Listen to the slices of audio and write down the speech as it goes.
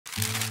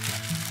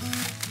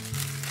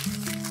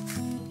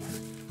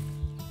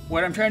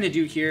What I'm trying to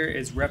do here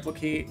is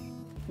replicate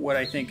what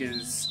I think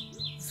is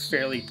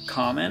fairly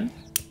common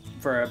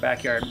for a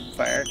backyard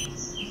fire.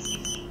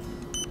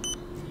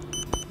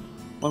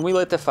 When we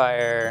lit the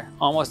fire,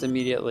 almost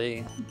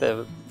immediately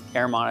the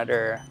air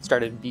monitor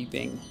started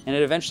beeping, and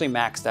it eventually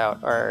maxed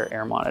out our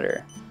air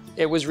monitor.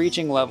 It was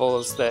reaching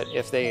levels that,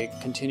 if they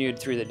continued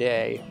through the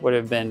day, would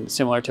have been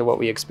similar to what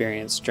we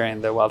experienced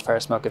during the wildfire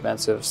smoke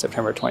events of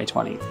September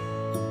 2020.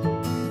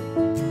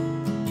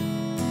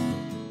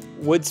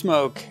 Wood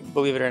smoke,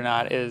 believe it or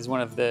not, is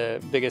one of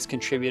the biggest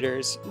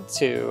contributors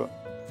to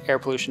air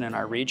pollution in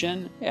our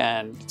region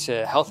and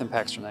to health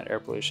impacts from that air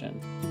pollution.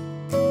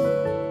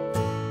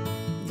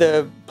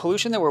 The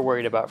pollution that we're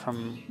worried about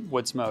from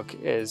wood smoke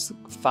is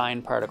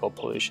fine particle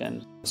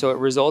pollution. So it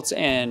results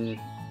in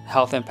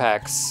health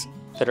impacts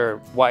that are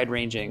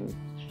wide-ranging,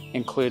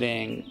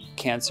 including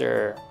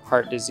cancer,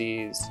 heart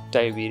disease,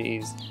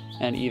 diabetes,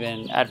 and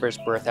even adverse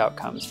birth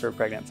outcomes for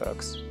pregnant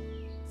folks.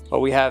 What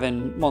we have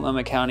in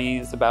Multnomah County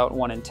is about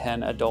 1 in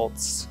 10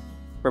 adults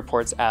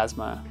reports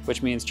asthma,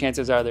 which means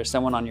chances are there's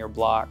someone on your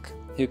block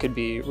who could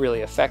be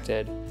really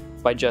affected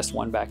by just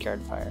one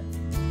backyard fire.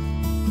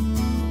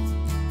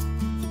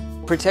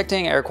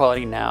 Protecting air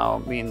quality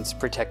now means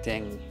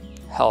protecting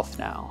health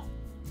now,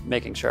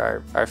 making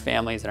sure our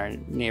families and our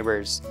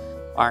neighbors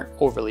aren't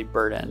overly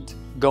burdened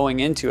going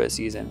into a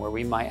season where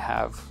we might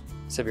have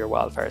severe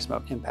wildfire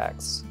smoke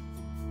impacts.